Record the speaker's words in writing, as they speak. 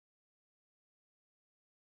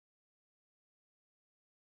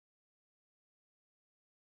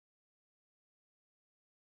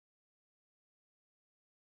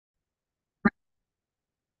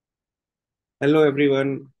Hello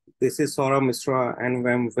everyone, this is Saurabh Mishra and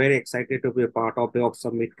I'm very excited to be a part of the DevOps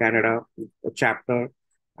Summit Canada chapter.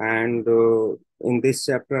 And in this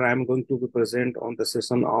chapter, I'm going to be present on the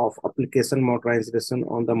session of application modernization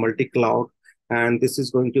on the multi-cloud. And this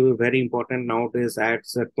is going to be very important nowadays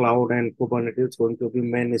as cloud and Kubernetes is going to be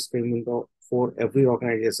mainstream for every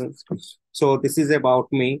organization. So this is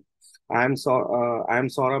about me. I'm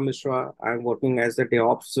Saurabh Mishra. I'm working as the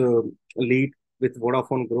DevOps lead with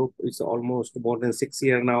Vodafone Group. It's almost more than 6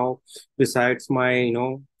 years now. Besides my,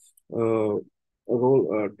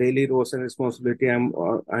 daily roles and responsibility,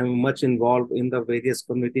 I'm much involved in the various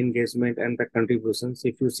community engagement and the contributions.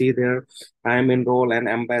 If you see there, I'm enrolled an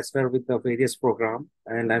ambassador with the various program,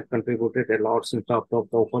 and I've contributed a lot in terms of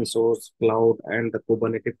the open source, cloud, and the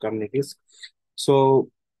Kubernetes communities. So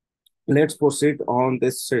let's proceed on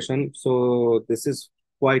this session. So this is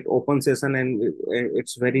quite open session and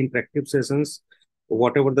it's very interactive sessions.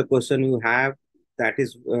 Whatever the question you have, that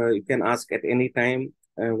is you can ask at any time.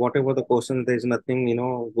 Whatever the question, there is nothing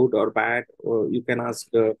good or bad. You can ask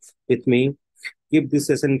with me. Keep this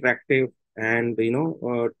session interactive and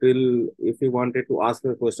till if you wanted to ask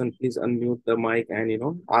a question, please unmute the mic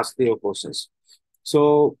and ask your questions.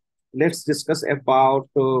 So let's discuss about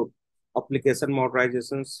application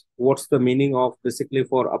modernizations. What's the meaning of basically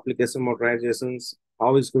for application modernizations?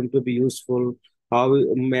 How is going to be useful? How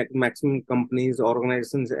maximum companies,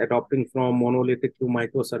 organizations adopting from monolithic to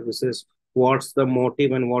microservices? What's the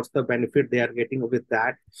motive and what's the benefit they are getting with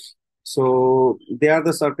that? So there are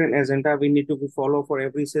the certain agenda we need to be follow for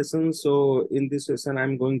every session. So in this session,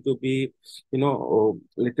 I'm going to be,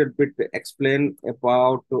 little bit explain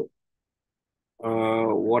about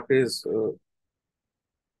what is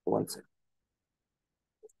one second.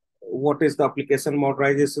 What is the application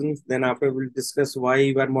modernization? Then after we'll discuss why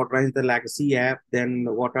we are modernizing the legacy app. Then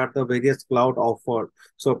what are the various cloud offered?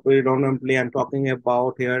 So predominantly, I'm talking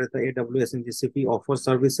about here the AWS and GCP offer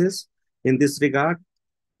services in this regard.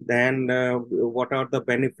 Then what are the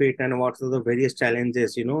benefit and what are the various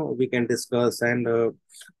challenges we can discuss, and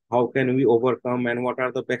how can we overcome, and what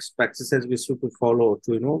are the best practices we should follow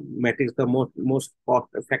to make it the most cost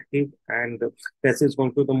effective, and this is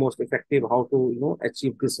going to the most effective how to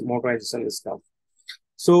achieve this modernization stuff.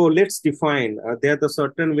 So let's define. There are the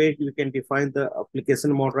certain way you can define the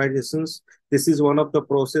application modernizations. This is one of the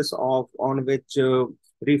process of on which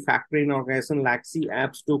refactoring organization legacy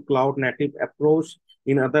apps to cloud native approach.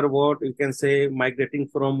 In other words, you can say migrating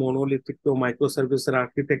from monolithic to microservice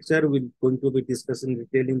architecture. We're going to be discussing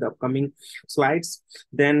detail in the upcoming slides.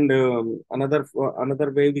 Then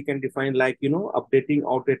another way we can define like updating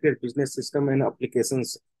outdated business system and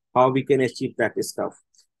applications. How we can achieve that stuff.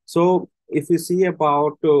 So if you see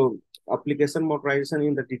about application modernization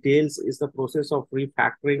in the details is the process of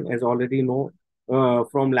refactoring, as already know,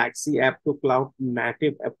 from legacy app to cloud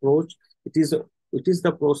native approach. It is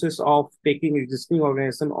the process of taking existing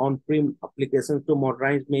organization on-prem applications to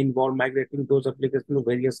modernize, may involve migrating those applications to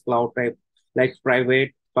various cloud type like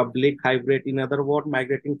private, public, hybrid. In other words,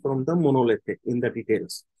 migrating from the monolithic in the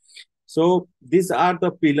details. So these are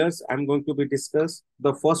the pillars I'm going to be discussed.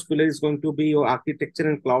 The first pillar is going to be your architecture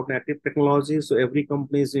and cloud native technology. So every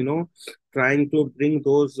company is, trying to bring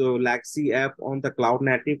those legacy app on the cloud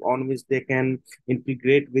native on which they can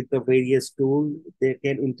integrate with the various tools. They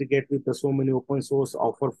can integrate with the so many open source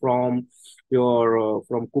offer from your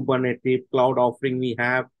from Kubernetes cloud offering we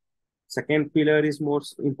have. Second pillar is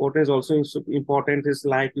most important, is also important is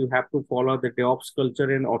like you have to follow the DevOps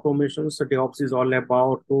culture and automation. So DevOps is all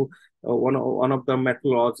about to one of the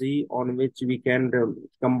methodology on which we can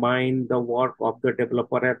combine the work of the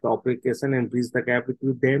developer at the application and bridge the gap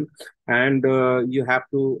between them. And you have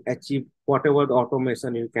to achieve whatever the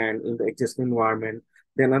automation you can in the existing environment.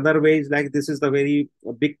 Then other ways like this is the very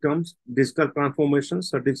big terms, digital transformation.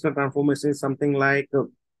 So digital transformation is something like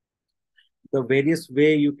the various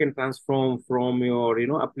way you can transform from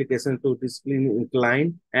your application to discipline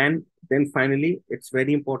incline, and then finally it's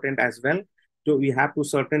very important as well, so we have to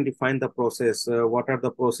certain define the process, what are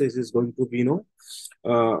the processes going to be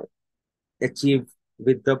uh, achieved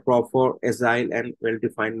with the proper agile and well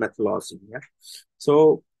defined methodology. Yeah,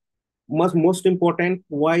 so most important,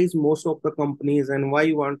 why is most of the companies and why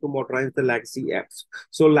you want to modernize the legacy apps?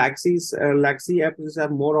 So legacy apps are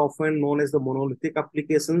more often known as the monolithic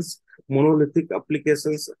applications. Monolithic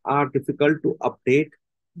applications are difficult to update,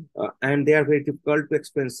 and they are very difficult to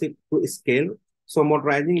expensive to scale. So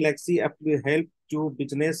modernizing legacy app will help to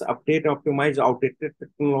business update, optimize outdated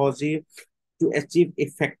technology to achieve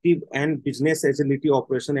effective and business agility,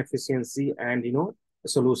 operation efficiency, and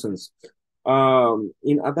solutions.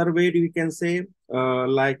 In other way, we can say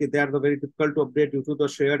like they are the very difficult to update due to the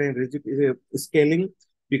shared and rigid scaling.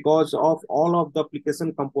 Because of all of the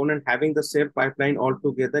application component having the shared pipeline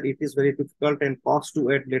altogether, it is very difficult and cost to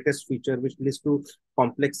add latest feature, which leads to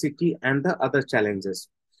complexity and the other challenges.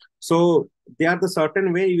 So there are the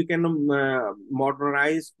certain way you can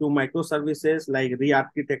modernize to microservices like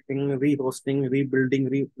re-architecting, re-hosting, rebuilding,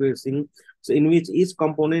 replacing. So in which each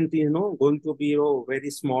component is going to be very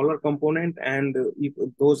smaller component, and if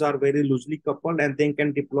those are very loosely coupled, and they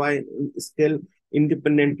can deploy scale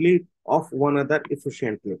independently of one another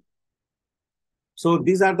efficiently. So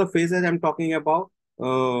these are the phases I'm talking about.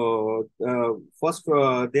 First,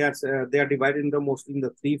 they are divided into mostly in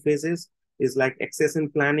the three phases. Is like accession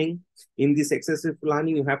planning. In this accession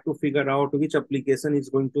planning, you have to figure out which application is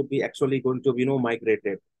going to be actually going to be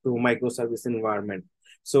migrated to microservice environment.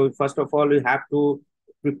 So first of all, you have to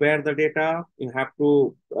prepare the data. You have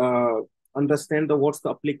to understand what's the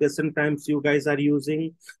application types you guys are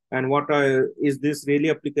using, and what is this really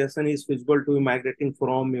application is feasible to be migrating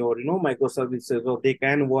from your microservices, or they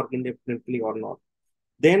can work independently or not.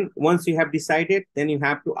 Then once you have decided, then you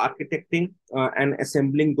have to architecting and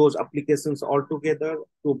assembling those applications all together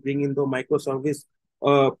to bring in the microservice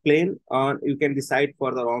plane. You can decide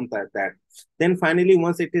further on that. Then finally,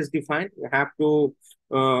 once it is defined, you have to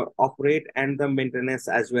operate and the maintenance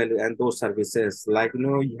as well, and those services, like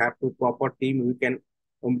you have to proper team. You can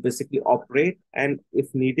basically operate, and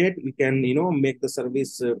if needed, you can make the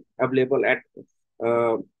service available at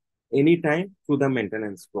uh, any time through the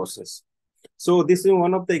maintenance process. So this is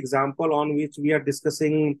one of the example on which we are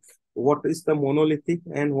discussing what is the monolithic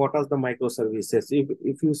and what are the microservices.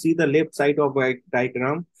 If you see the left side of a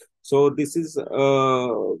diagram, so this is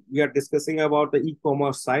we are discussing about the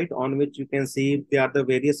e-commerce site, on which you can see there are the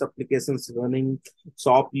various applications running: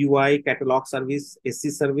 shop UI, catalog service, SC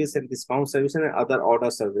service, and discount service, and other order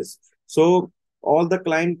service. So all the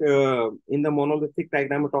client in the monolithic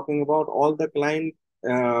diagram we're talking about, all the client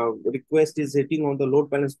request is hitting on the load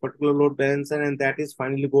balance, particular load balancer, and that is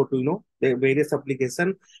finally go to the various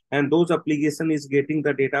application, and those application is getting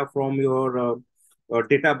the data from your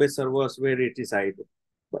database servers where it is hidden.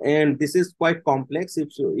 And this is quite complex. If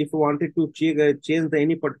you wanted to change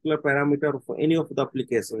any particular parameter for any of the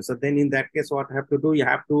applications, so then in that case, what you have to do, you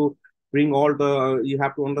have to bring all the you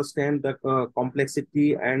have to understand the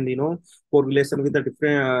complexity and correlation with the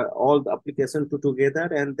different all the application together,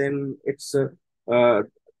 and then it's uh,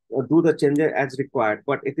 do the change as required.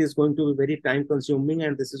 But it is going to be very time consuming,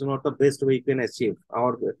 and this is not the best way you can achieve.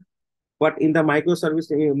 But in the microservice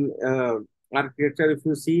architecture, if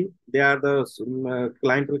you see, they are the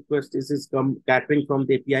client request is gathering from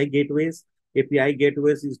the API gateways. API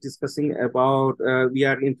gateways is discussing about we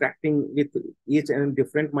are interacting with each and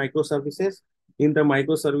different microservices. In the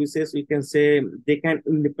microservices, you can say they can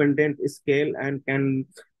independent scale and can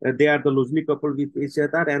they are the loosely coupled with each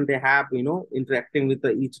other, and they have interacting with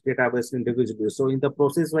each database individually. So in the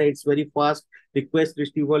process where it's very fast, request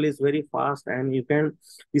retrieval is very fast, and you can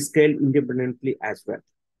scale independently as well.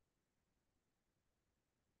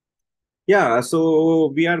 Yeah, so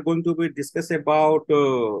we are going to be discuss about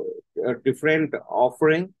a different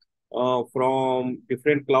offering from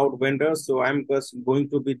different cloud vendors. So I'm just going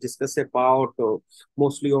to be discuss about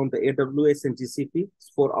mostly on the AWS and GCP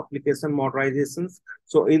for application modernizations.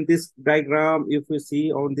 So in this diagram, if you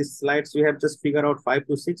see on these slides, we have just figured out 5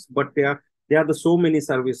 to 6, but there are the so many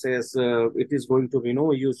services. It is going to be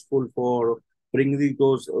useful for bringing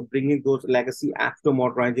those legacy apps to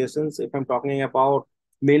modernizations. If I'm talking about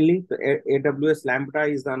mainly, the AWS Lambda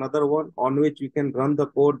is another one on which you can run the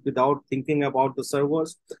code without thinking about the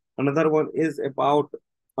servers. Another one is about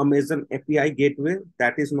Amazon API Gateway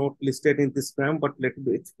that is not listed in this gram, but let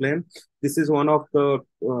me explain. This is one of the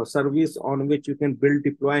service on which you can build,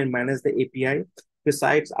 deploy, and manage the API.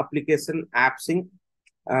 Besides application app sync,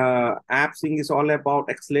 app sync is all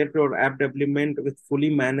about accelerate your app development with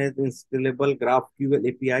fully managed and scalable GraphQL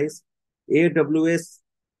APIs. AWS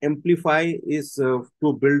Amplify is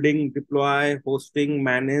to building, deploy, hosting,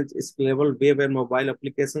 manage scalable web and mobile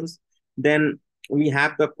applications. Then we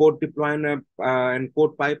have the code deployment and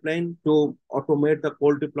code pipeline to automate the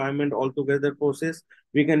code deployment altogether process.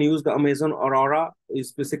 We can use the Amazon Aurora,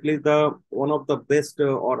 is basically the one of the best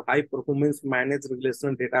or high performance managed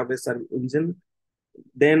relational database engine.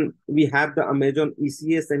 Then we have the Amazon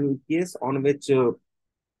ECS and EKS, on which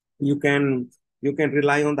you can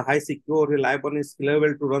rely on the high secure, reliable, and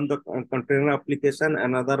scalable to run the container application.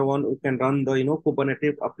 Another one, you can run the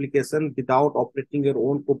Kubernetes application without operating your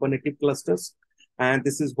own Kubernetes clusters. And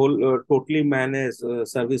this is whole totally managed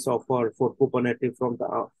service offer for Kubernetes from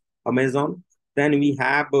the Amazon. Then we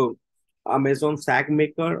have Amazon SAG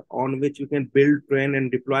on which you can build, train,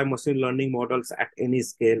 and deploy machine learning models at any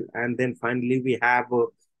scale. And then finally, we have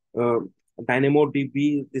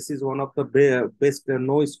DynamoDB. This is one of the best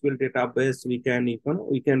NoSQL database we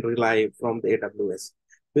can rely from the AWS.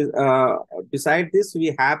 Uh, Beside this,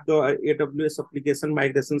 we have the AWS application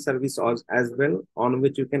migration service as well, on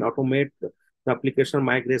which you can automate the application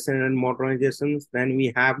migration and modernizations. Then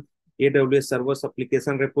we have AWS Server's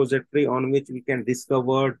application repository, on which we can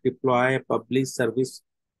discover, deploy, publish, service,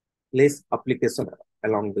 place application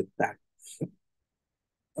along with that.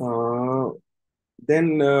 Uh,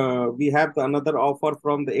 then we have another offer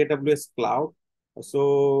from the AWS Cloud.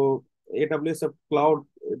 So AWS Cloud,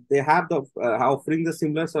 they have the offering the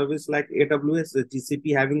similar service like AWS,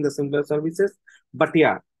 GCP having the similar services. But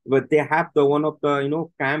yeah, but they have the one of the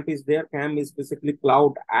CAMP is there. CAMP is basically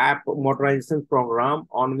Cloud App Modernization Program,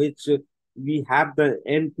 on which we have the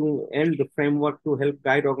end-to-end framework to help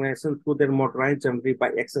guide organizations through their modernized journey by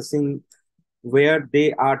accessing where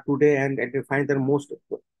they are today and identifying their most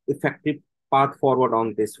effective path forward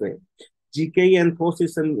on this way. GKE and POST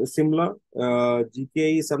is similar.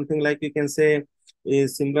 GKE is something like you can say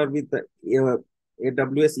is similar with the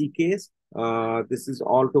AWS EKS. This is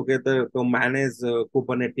all together to manage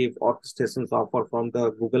Kubernetes orchestrations offer from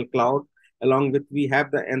the Google Cloud. Along with we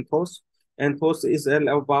have the Anthos. Anthos is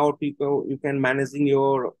all about you can managing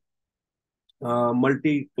your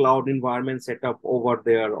multi-cloud environment setup over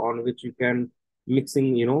there, on which you can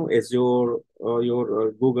mixing Azure,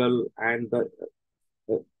 your Google, and the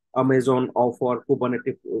uh, Amazon offer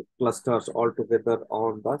Kubernetes clusters all together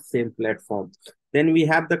on the same platform. Then we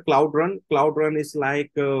have the Cloud Run. Cloud Run is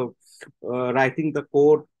like writing the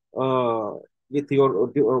code uh, with your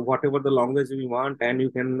whatever the language you want, and you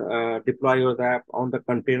can deploy your app on the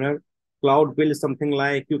container. Cloud Build is something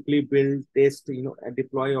like quickly build, test, and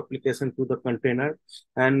deploy application to the container.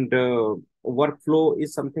 And workflow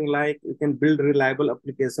is something like you can build reliable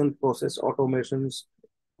application, process automations,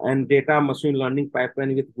 and data machine learning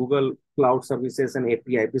pipeline with Google Cloud Services and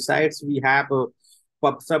API. Besides, we have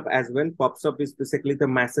PubSub as well. PubSub is basically the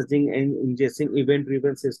messaging and ingesting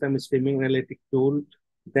event-driven system streaming analytic tool.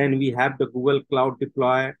 Then we have the Google Cloud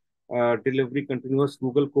Deploy, delivery continuous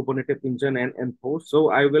Google Kubernetes engine and host. So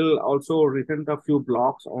I will also written a few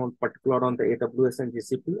blogs on particular on the AWS and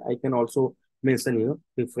GCP. I can also mention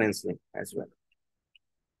reference link as well.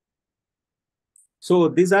 So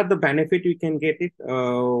these are the benefit you can get it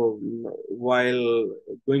while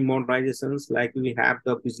doing modernizations. Like we have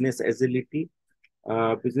the business agility,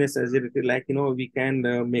 like we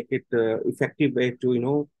can make it effective way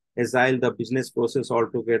to agile the business process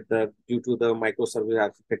altogether due to the microservice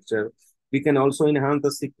architecture. We can also enhance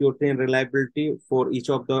the security and reliability for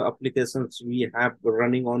each of the applications we have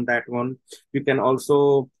running on that one. You can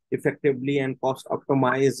also effectively and cost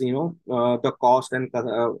optimize the cost and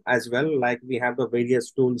as well, like we have the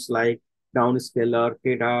various tools like downscaler,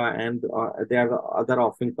 keda, and there are other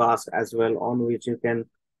offering costs as well, on which you can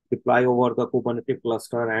deploy over the Kubernetes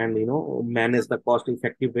cluster and manage the cost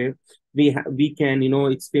effective way. We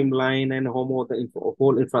can streamline and homo the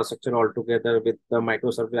whole infrastructure altogether with the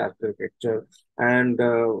microservice architecture. And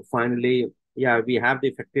finally, yeah, we have the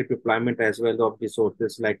effective deployment as well of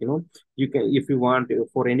resources. Like you can, if you want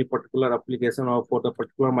for any particular application or for the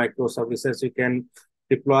particular microservices, you can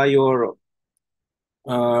deploy your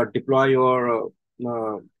deploy your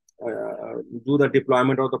do the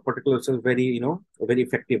deployment of the particular service very very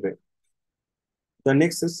effective way. The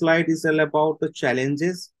next slide is all about the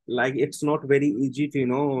challenges. Like it's not very easy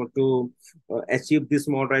to to achieve this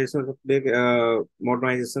modernization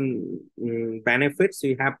benefits.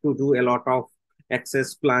 You have to do a lot of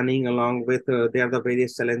access planning, along with there are the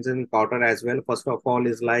various challenges encountered as well. First of all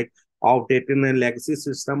is like outdated and legacy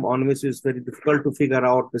system, on which is very difficult to figure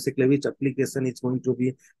out basically which application is going to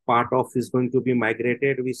be part of is going to be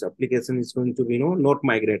migrated, which application is going to be not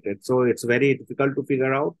migrated. So it's very difficult to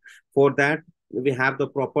figure out. For that, we have the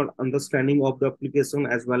proper understanding of the application,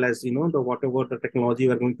 as well as the whatever the technology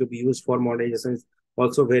we are going to be used for modernization is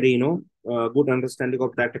also very good understanding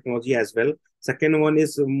of that technology as well. Second one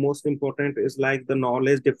is most important is like the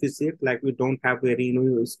knowledge deficit, like we don't have very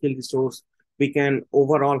skill resource. We can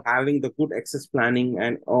overall having the good access planning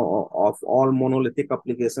and of all monolithic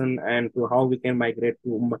application, and to how we can migrate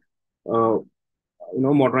to uh,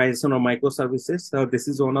 modernization or microservices. So this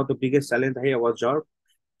is one of the biggest challenge I have observed.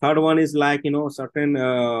 Third one is like certain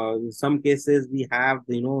in some cases we have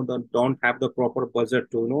don't have the proper budget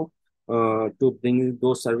to to bring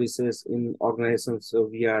those services in organizations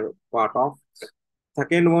we are part of.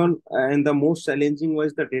 Second one, and the most challenging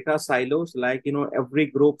was the data silos, like, every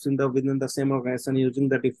groups in the within the same organization using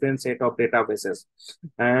the different set of databases.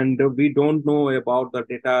 And we don't know about the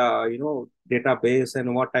data, database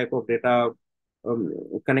and what type of data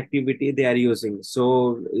connectivity they are using.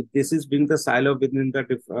 So this is being the silo within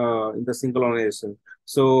the in the single organization.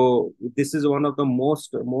 So this is one of the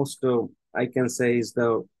most I can say is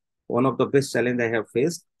the one of the best challenge I have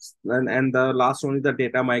faced. And the last one is the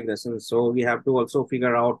data migration. So we have to also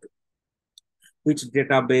figure out which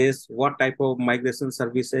database, what type of migration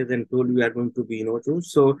services and tool we are going to be,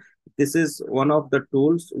 choose. So this is one of the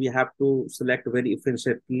tools we have to select very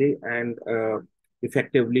efficiently and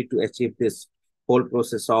effectively to achieve this whole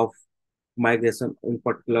process of migration, in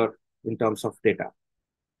particular in terms of data.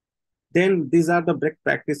 Then these are the best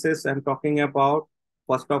practices I'm talking about.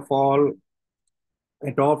 First of all,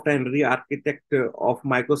 adopt and re-architect of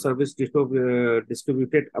microservice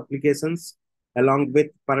distributed applications, along with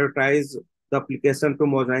prioritize the application to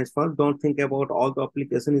modernize first. Don't think about all the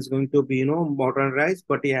application is going to be, modernized,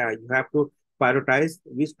 but yeah, you have to prioritize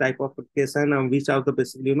which type of application and which are the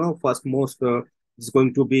basically, first most is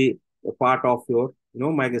going to be a part of your,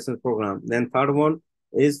 migration program. Then third one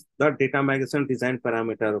is the data migration design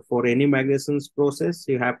parameter. For any migrations process,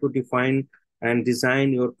 you have to define and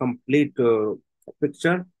design your complete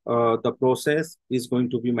picture, the process is going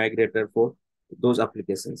to be migrated for those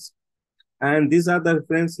applications. And these are the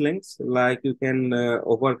reference links, like you can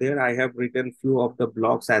over there. I have written few of the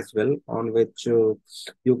blogs as well on which you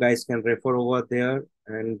guys can refer over there.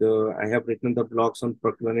 And I have written the blogs on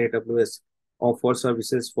procurement AWS offer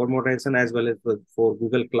services for modernization as well as for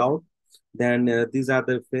Google Cloud. Then these are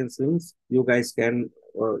the reference links you guys can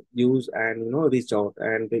use and reach out,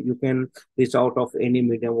 and you can reach out of any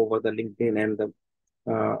medium over the LinkedIn and the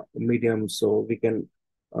medium, so we can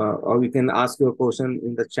or we can ask your question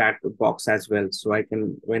in the chat box as well, so I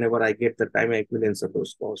can, whenever I get the time, I will answer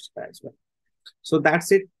those posts as well. So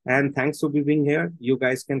that's it, and thanks for being here. You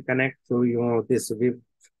guys can connect through this web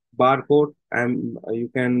barcode, and you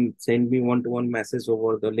can send me one-to-one message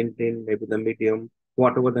over the LinkedIn, maybe the medium,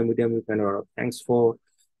 whatever the medium you can order. Thanks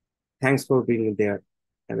for being there.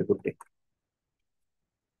 Have a good day.